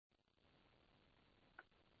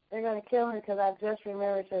They're going to kill me because I just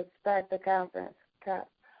remembered to start the conference. Start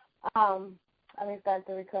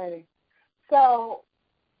the recording. So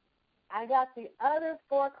I got the other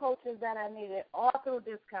 4 coaches that I needed, all through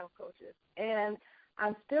discount coaches. And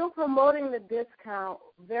I'm still promoting the discount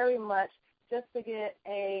very much just to get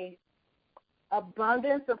a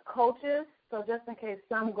abundance of coaches. So just in case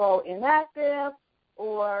some go inactive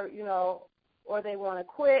or they want to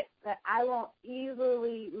quit, that I won't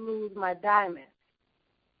easily lose my diamond.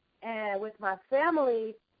 And with my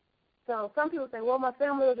family, so some people say, well, my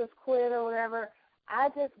family will just quit or whatever. I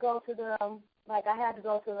just go to them, like I had to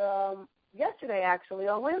go to them yesterday, actually,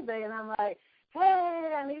 on Wednesday, and I'm like,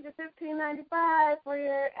 hey, I need your $15.95 for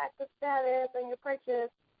your active status and your purchase.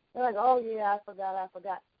 They're like, oh, yeah, I forgot.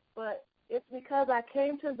 But it's because I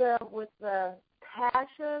came to them with the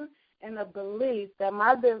passion and the belief that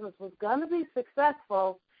my business was going to be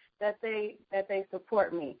successful, that they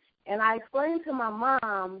support me. And I explained to my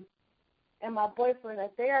mom and my boyfriend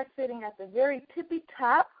that they are sitting at the very tippy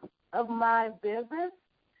top of my business,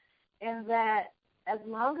 and that as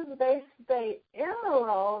long as they stay in the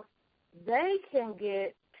role, they can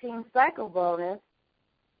get team cycle bonus,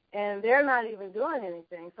 and they're not even doing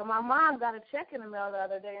anything. So my mom got a check in the mail the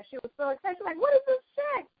other day, and she was so excited. She's like, what is this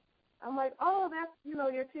check? I'm like, oh, that's,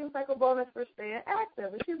 your team cycle bonus for staying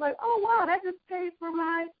active. And she's like, oh, wow, that just paid for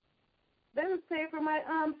my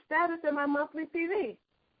status and my monthly TV.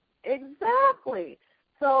 Exactly.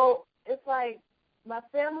 So it's like my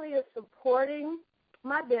family is supporting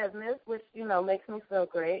my business, which, makes me feel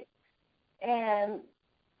great. And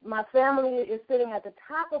my family is sitting at the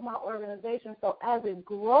top of my organization, so as it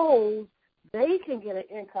grows, they can get an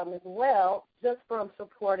income as well just from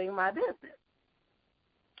supporting my business.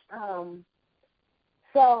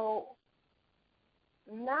 So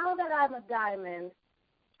now that I'm a diamond,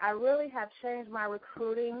 I really have changed my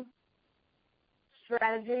recruiting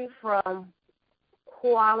strategy from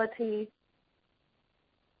quality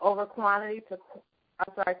over quantity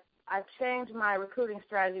I've changed my recruiting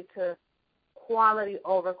strategy to quality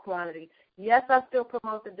over quantity. Yes, I still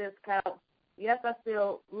promote the discount. Yes, I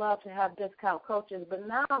still love to have discount coaches, but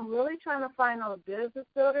now I'm really trying to find those business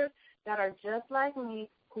builders that are just like me,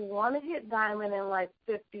 who want to hit diamond in like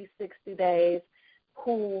 50, 60 days,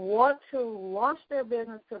 who want to launch their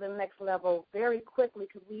business to the next level very quickly,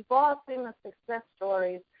 because we've all seen the success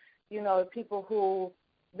stories, people who've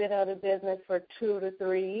been out of business for 2 to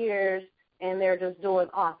 3 years, and they're just doing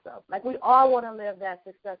awesome. Like, we all want to live that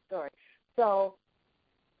success story. So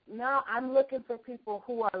now I'm looking for people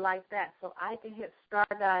who are like that, so I can hit star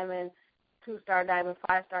diamond, 2-star diamond,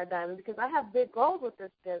 5-star diamond, because I have big goals with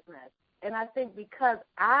this business. And I think because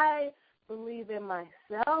I believe in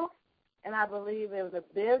myself and I believe in the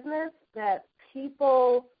business, that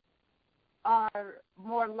people are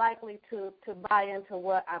more likely to buy into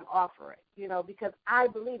what I'm offering, because I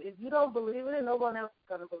believe. If you don't believe in it, no one else is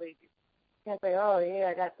going to believe you. You can't say, oh, yeah,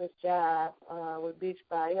 I got this job with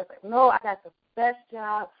Beachbody. You're like, no, I got the best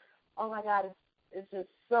job. Oh, my God, it's just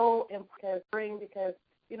so important because,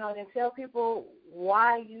 then tell people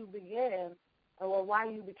why you began or why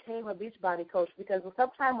you became a Beachbody coach, because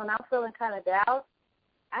sometimes when I'm feeling kind of down,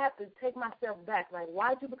 I have to take myself back. Like,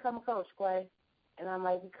 why'd you become a coach, Quay? And I'm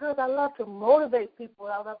like, because I love to motivate people.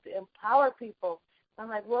 I love to empower people. I'm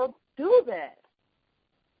like, well, do that.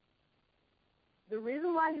 The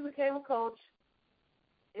reason why you became a coach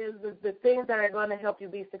is the things that are going to help you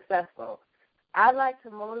be successful. I like to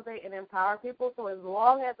motivate and empower people, so as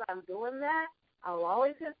long as I'm doing that, I'll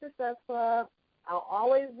always hit Success Club. I'll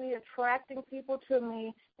always be attracting people to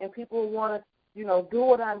me, and people want to, do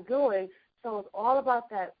what I'm doing. So it's all about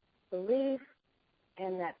that belief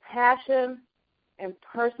and that passion and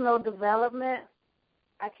personal development.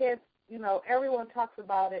 I can't, everyone talks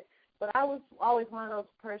about it, but I was always one of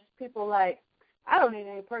those people like, I don't need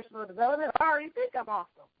any personal development. I already think I'm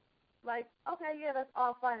awesome. Like, okay, yeah, that's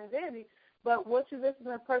all fine and dandy, but once you listen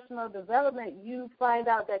to personal development, you find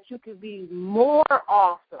out that you can be more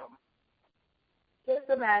awesome. Just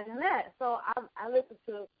imagine that. So I listen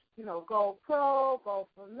to, Go Pro, Go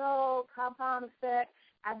for No, Compound Effect.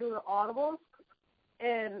 I do the audibles,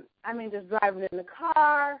 and, just driving in the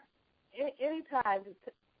car, anytime,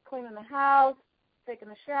 just cleaning the house, taking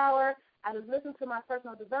a shower. I just listen to my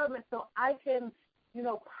personal development so I can,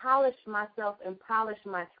 polish myself and polish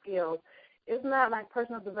my skills. It's not like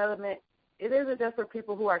personal development. It isn't just for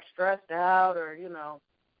people who are stressed out or,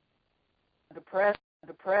 depressed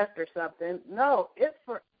or something. No, it's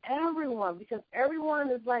for everyone, because everyone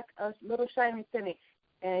is like a little shiny penny.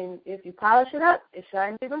 And if you polish it up, it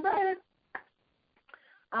shines even brighter.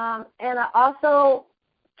 And I also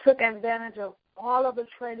took advantage of all of the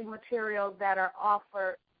training materials that are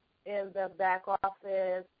offered in the back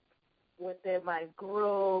office, within my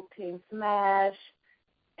group, Team Smash,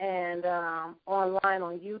 and online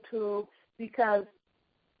on YouTube, because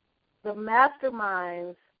the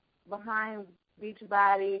masterminds behind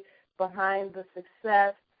Beachbody, behind the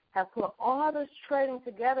success, have put all this training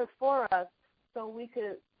together for us so we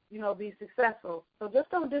could, be successful. So just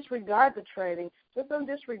don't disregard the training. Just don't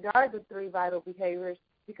disregard the 3 vital behaviors,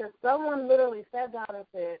 because someone literally sat down and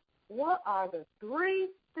said, what are the 3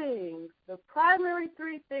 things, the primary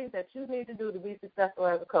 3 things that you need to do to be successful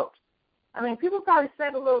as a coach? I mean, people probably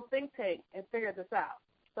set a little think tank and figured this out.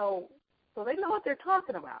 So they know what they're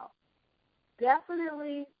talking about.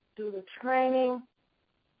 Definitely do the training.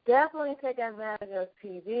 Definitely take advantage of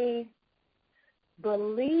TV.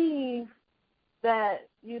 Believe that,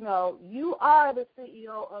 you are the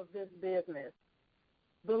CEO of this business.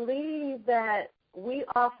 Believe that we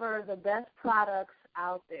offer the best products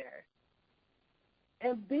out there.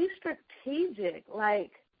 And be strategic.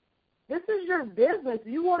 Like, this is your business.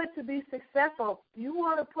 You want it to be successful. You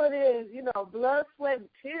want to put in, blood, sweat, and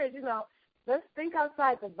tears. Let's think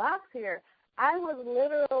outside the box here. I was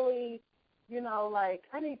literally,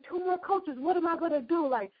 I need 2 more coaches. What am I going to do?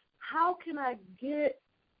 Like, how can I get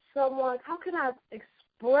someone, how can I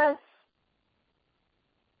express,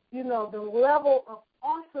 the level of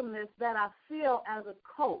awesomeness that I feel as a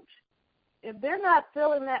coach? If they're not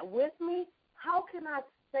feeling that with me, how can I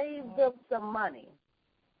save them some money?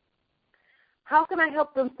 How can I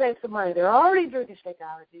help them save some money? They're already drinking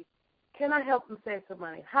Shakeology. Can I help them save some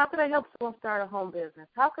money? How can I help someone start a home business?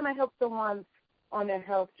 How can I help someone on their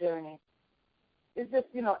health journey? It's just,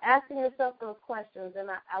 asking yourself those questions. And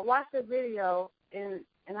I watched a video, and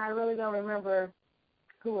I really don't remember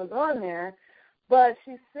who was on there, but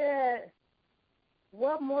she said,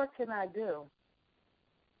 what more can I do?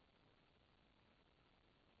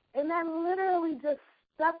 And that literally just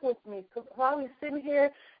stuck with me. So while we're sitting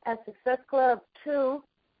here at Success Club 2,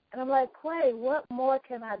 and I'm like, Quay, what more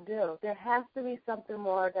can I do? There has to be something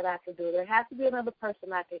more that I can do. There has to be another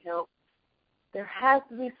person I can help. There has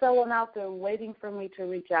to be someone out there waiting for me to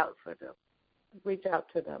reach out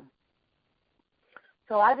to them.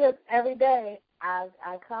 So I just, every day, I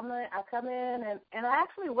come in, and I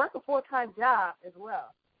actually work a full-time job as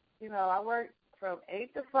well. I work from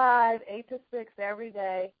 8 to 5, 8 to 6 every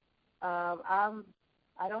day.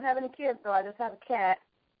 I don't have any kids, so I just have a cat.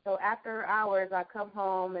 So after hours, I come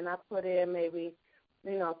home and I put in maybe,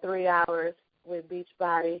 3 hours with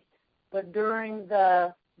Beachbody. But during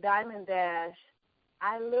the Diamond Dash,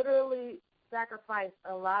 I literally sacrificed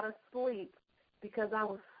a lot of sleep because I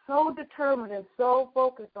was so determined and so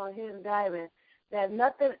focused on hitting Diamond that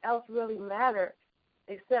nothing else really mattered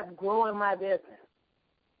except growing my business.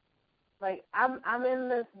 Like, I'm in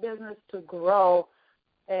this business to grow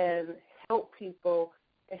and help people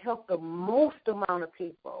and help the most amount of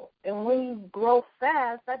people. And when you grow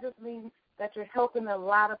fast, that just means that you're helping a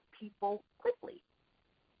lot of people quickly,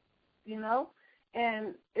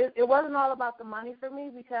 And it wasn't all about the money for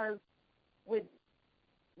me because with,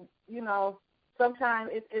 sometimes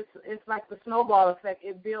it's like the snowball effect.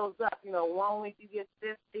 It builds up. 1 week you get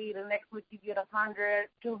 50, the next week you get 100,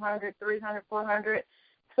 200, 300, 400.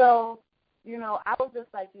 So, I was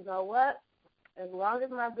just like, you know what? As long as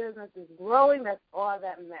my business is growing, that's all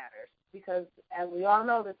that matters. Because as we all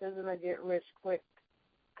know, this isn't a get-rich-quick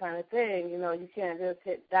kind of thing. You can't just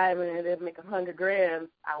hit Diamond and then make $100,000.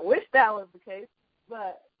 I wish that was the case,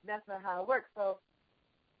 but that's not how it works. So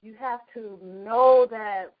you have to know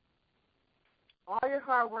that all your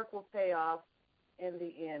hard work will pay off in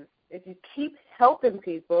the end. If you keep helping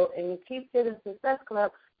people and you keep hitting Success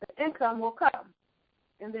Club, the income will come.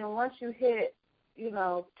 And then once you hit,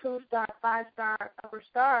 2-star, 5-star, upper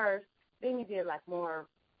stars, then you get like more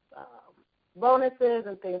bonuses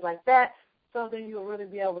and things like that. So then you'll really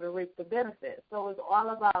be able to reap the benefits. So it's all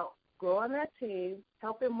about growing that team,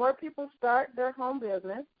 helping more people start their home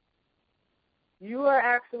business. You are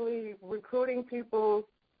actually recruiting people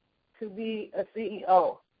to be a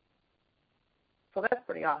CEO. So that's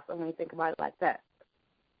pretty awesome when you think about it like that.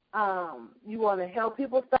 You want to help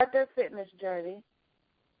people start their fitness journey,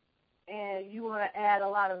 and you want to add a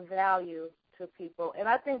lot of value to people. And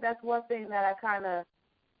I think that's one thing that I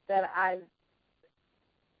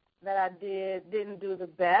didn't do the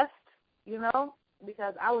best,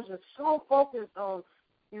 because I was just so focused on,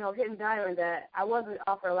 hitting Diamond that I wasn't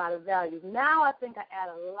offering a lot of value. Now I think I add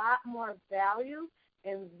a lot more value,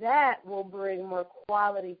 and that will bring more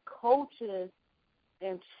quality coaches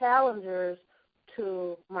and challengers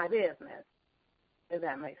to my business, if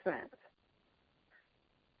that makes sense.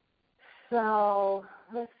 So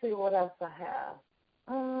let's see what else I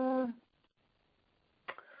have.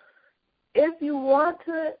 if you want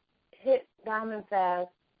to hit diamond fast,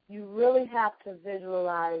 you really have to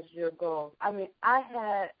visualize your goals. I mean, I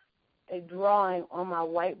had a drawing on my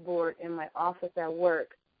whiteboard in my office at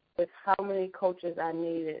work with how many coaches I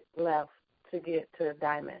needed left to get to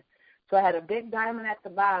diamond. So I had a big diamond at the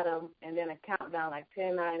bottom and then a countdown like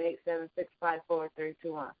 10, 9, 8, 7, 6, 5, 4, 3,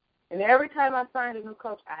 2, 1. And every time I signed a new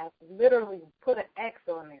coach, I have to literally put an X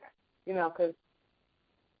on there, because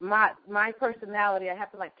my personality, I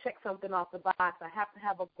have to, check something off the box. I have to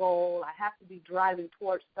have a goal. I have to be driving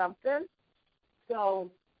towards something. So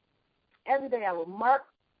every day I would mark,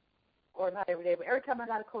 or not every day, but every time I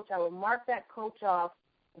got a coach, I would mark that coach off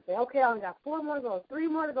and say, okay, I only got 4 more to go, 3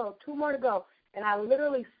 more to go, 2 more to go. And I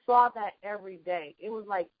literally saw that every day. It was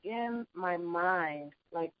in my mind,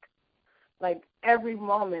 like every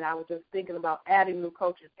moment I was just thinking about adding new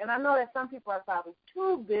coaches. And I know that some people are probably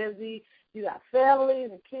too busy. You got families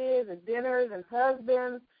and kids and dinners and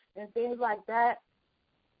husbands and things like that.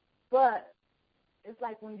 But it's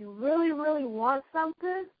like when you really, really want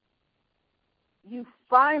something, you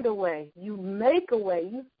find a way. You make a way.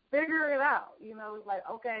 You figure it out. It's like,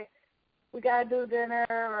 okay, we got to do dinner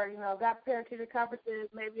or, got parent-teacher conferences.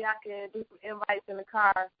 Maybe I could do some invites in the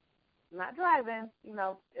car. Not driving,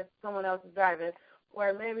 if someone else is driving.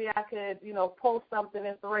 Or maybe I could, post something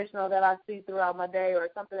inspirational that I see throughout my day or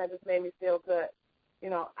something that just made me feel good.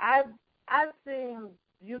 I've seen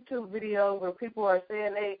YouTube videos where people are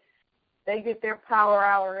saying they get their power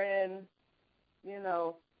hour in,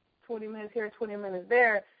 20 minutes here, 20 minutes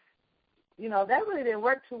there. That really didn't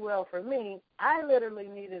work too well for me. I literally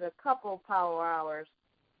needed a couple power hours,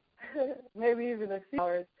 maybe even a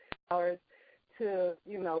few hours to,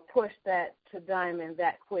 push that to diamond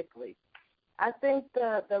that quickly. I think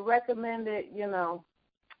the recommended,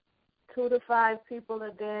 2 to 5 people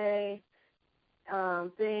a day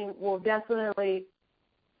thing will definitely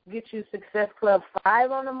get you Success Club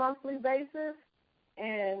 5 on a monthly basis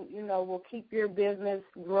and, will keep your business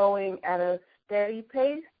growing at a steady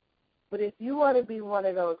pace. But if you want to be one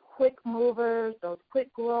of those quick movers, those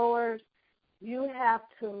quick growers, you have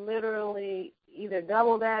to literally either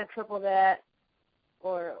double that, triple that,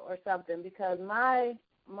 or something. Because my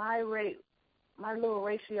little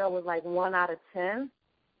ratio was 1 out of 10,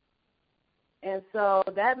 and so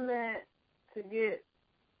that meant to get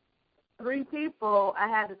 3 people, I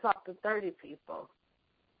had to talk to 30 people.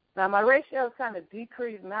 Now my ratio is kind of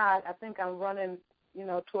decreased now. I think I'm running,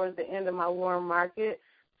 towards the end of my warm market.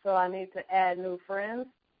 So I need to add new friends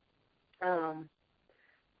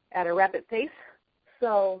at a rapid pace.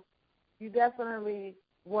 So you definitely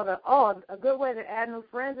want to, a good way to add new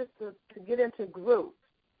friends is to get into groups.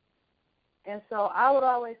 And so I would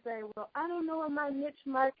always say, well, I don't know what my niche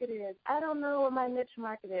market is. I don't know what my niche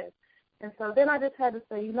market is. And so then I just had to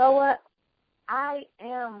say, you know what? I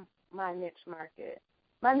am my niche market.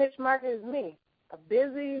 My niche market is me, a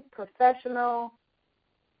busy, professional,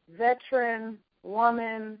 veteran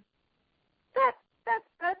woman. That's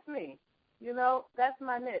me. That's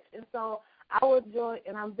my niche. And so I would join,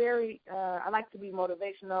 and I'm very, I like to be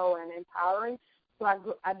motivational and empowering. So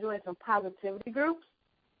I joined some positivity groups,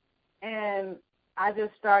 and I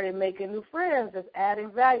just started making new friends, just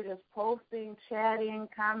adding value, just posting, chatting,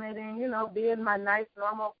 commenting, being my nice,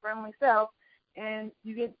 normal, friendly self. And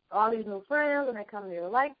you get all these new friends, and they come to your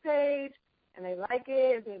like page, and they like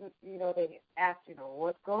it, and, they ask,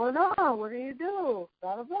 what's going on? What do you do?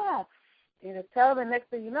 Blah, blah, blah. You just tell them, and next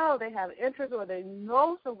thing you know, they have interest or they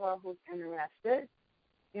know someone who's interested,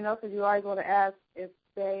 because you always want to ask if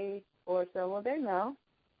they or someone they know,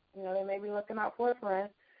 they may be looking out for a friend,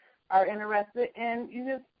 are interested, and you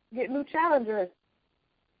just get new challengers.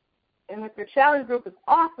 And if your challenge group is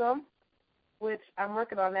awesome, which I'm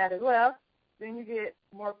working on that as well, then you get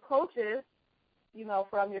more coaches,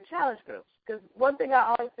 from your challenge groups. Because one thing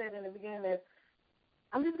I always said in the beginning is,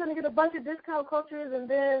 I'm just going to get a bunch of discount coaches and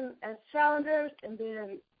then as challengers and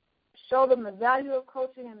then show them the value of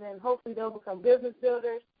coaching and then hopefully they'll become business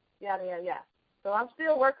builders, yada, yada, yada. So I'm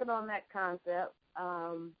still working on that concept.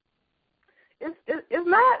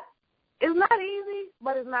 It's not easy,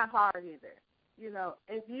 but it's not hard either.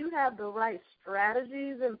 If you have the right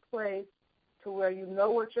strategies in place to where you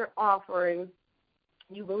know what you're offering,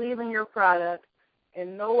 you believe in your product,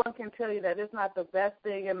 and no one can tell you that it's not the best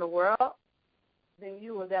thing in the world, then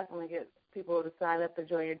you will definitely get people to sign up to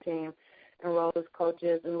join your team, enroll as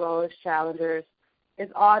coaches, enroll as challengers.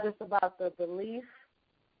 It's all just about the belief,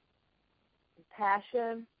 the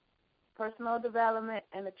passion, personal development,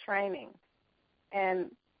 and the training.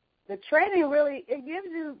 And the training really, it gives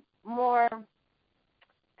you more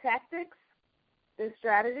tactics than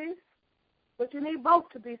strategies, but you need both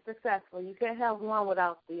to be successful. You can't have one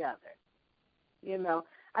without the other. You know,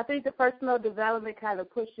 I think the personal development kind of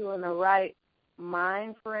puts you in the right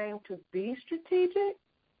mind frame to be strategic.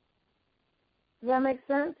 Does that make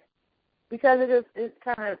sense? Because it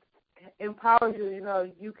kind of empowers you. You know,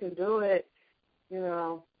 you can do it. You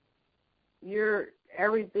know, you're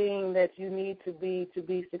everything that you need to be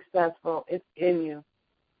successful. It's in you.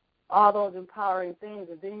 All those empowering things,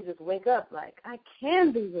 and then you just wake up like, I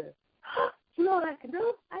can do this. You know what I can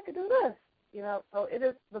do? I can do this. You know, so it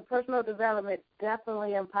is, the personal development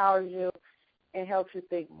definitely empowers you and helps you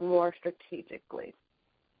think more strategically.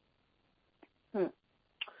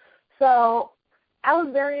 So I was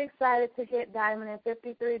very excited to hit Diamond in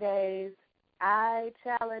 53 days. I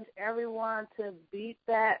challenge everyone to beat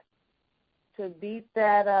that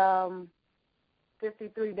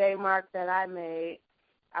 53-day mark that I made.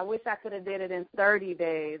 I wish I could have did it in 30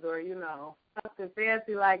 days or, you know, something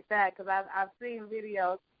fancy like that, because I've seen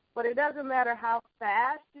videos. But it doesn't matter how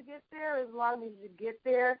fast you get there as long as you get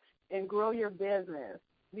there and grow your business,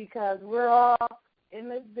 because we're all in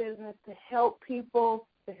this business to help people,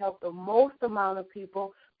 to help the most amount of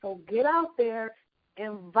people. So get out there,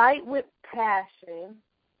 invite with passion,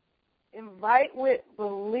 invite with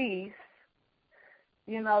belief.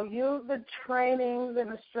 You know, use the trainings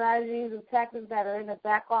and the strategies and tactics that are in the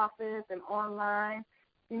back office and online.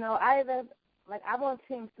 You know, I'm on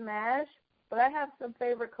Team Smash, but I have some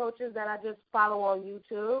favorite coaches that I just follow on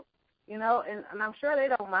YouTube, you know, and I'm sure they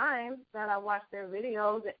don't mind that I watch their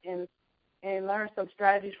videos and learn some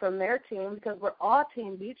strategies from their team, because we're all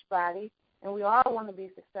Team Beachbody, and we all want to be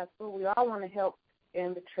successful. We all want to help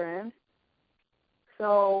in the trend.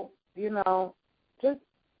 So, you know, just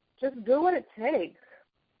do what it takes.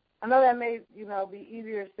 I know that may, you know, be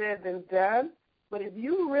easier said than done, but if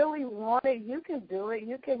you really want it, you can do it.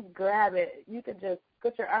 You can grab it. You can just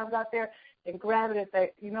put your arms out there and grab it and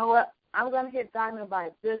say, you know what, I'm going to hit Diamond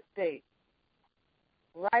by this date.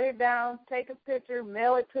 Write it down, take a picture,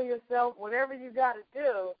 mail it to yourself, whatever you got to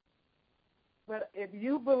do. But if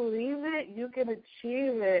you believe it, you can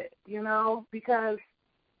achieve it, you know, because,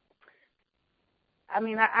 I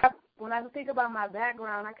mean, when I think about my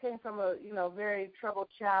background, I came from a, you know, very troubled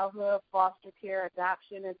childhood, foster care,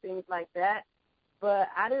 adoption, and things like that. But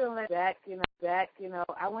I didn't let back.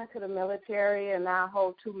 I went to the military, and now I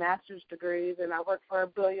hold 2 master's degrees, and I work for I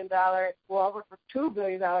work for $2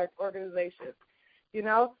 billion organizations, you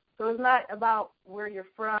know. So it's not about where you're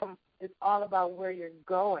from. It's all about where you're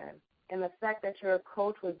going. And the fact that you're a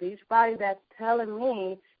coach with Beachbody, that's telling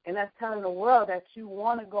me, and that's telling the world that you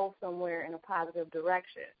want to go somewhere in a positive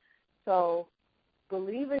direction. So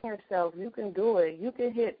believe in yourself. You can do it. You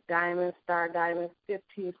can hit Diamond, Star Diamond,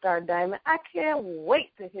 15-star Diamond. I can't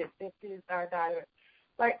wait to hit 15-star Diamond.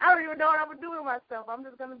 Like, I don't even know what I'm going to do with myself. I'm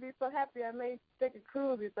just going to be so happy. I may take a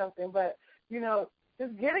cruise or something. But, you know,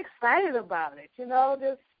 just get excited about it. You know,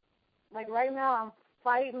 just like right now I'm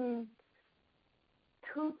fighting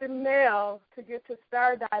tooth and nail to get to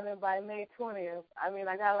Star Diamond by May 20th. I mean,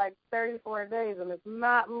 I got like 34 days, and it's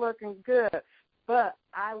not looking good. But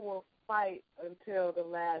I will fight until the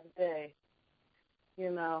last day, you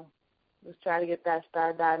know, just try to get that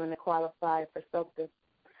Star Diamond to qualify for something.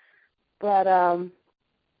 But,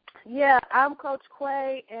 yeah, I'm Coach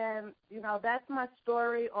Quay, and, you know, that's my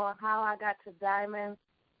story on how I got to Diamond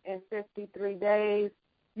in 53 days.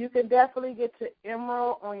 You can definitely get to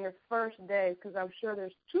Emerald on your first day, because I'm sure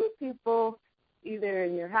there's 2 people either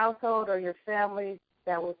in your household or your family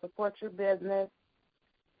that will support your business.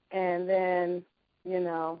 And then, you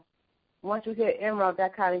know, once you hit Emerald,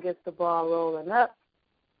 that kind of gets the ball rolling up.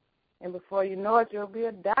 And before you know it, you'll be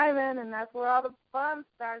a Diamond, and that's where all the fun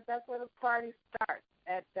starts. That's where the party starts,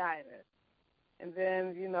 at Diamond. And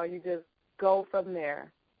then, you know, you just go from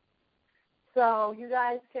there. So you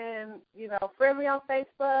guys can, you know, friend me on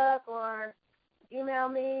Facebook or email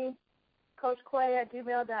me,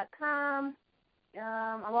 CoachQuay@gmail.com.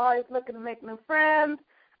 I'm always looking to make new friends.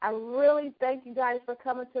 I really thank you guys for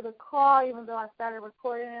coming to the call, even though I started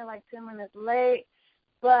recording it like 10 minutes late.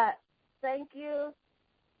 But thank you.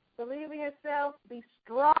 Believe in yourself. Be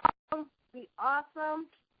strong. Be awesome.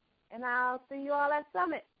 And I'll see you all at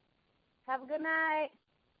Summit. Have a good night.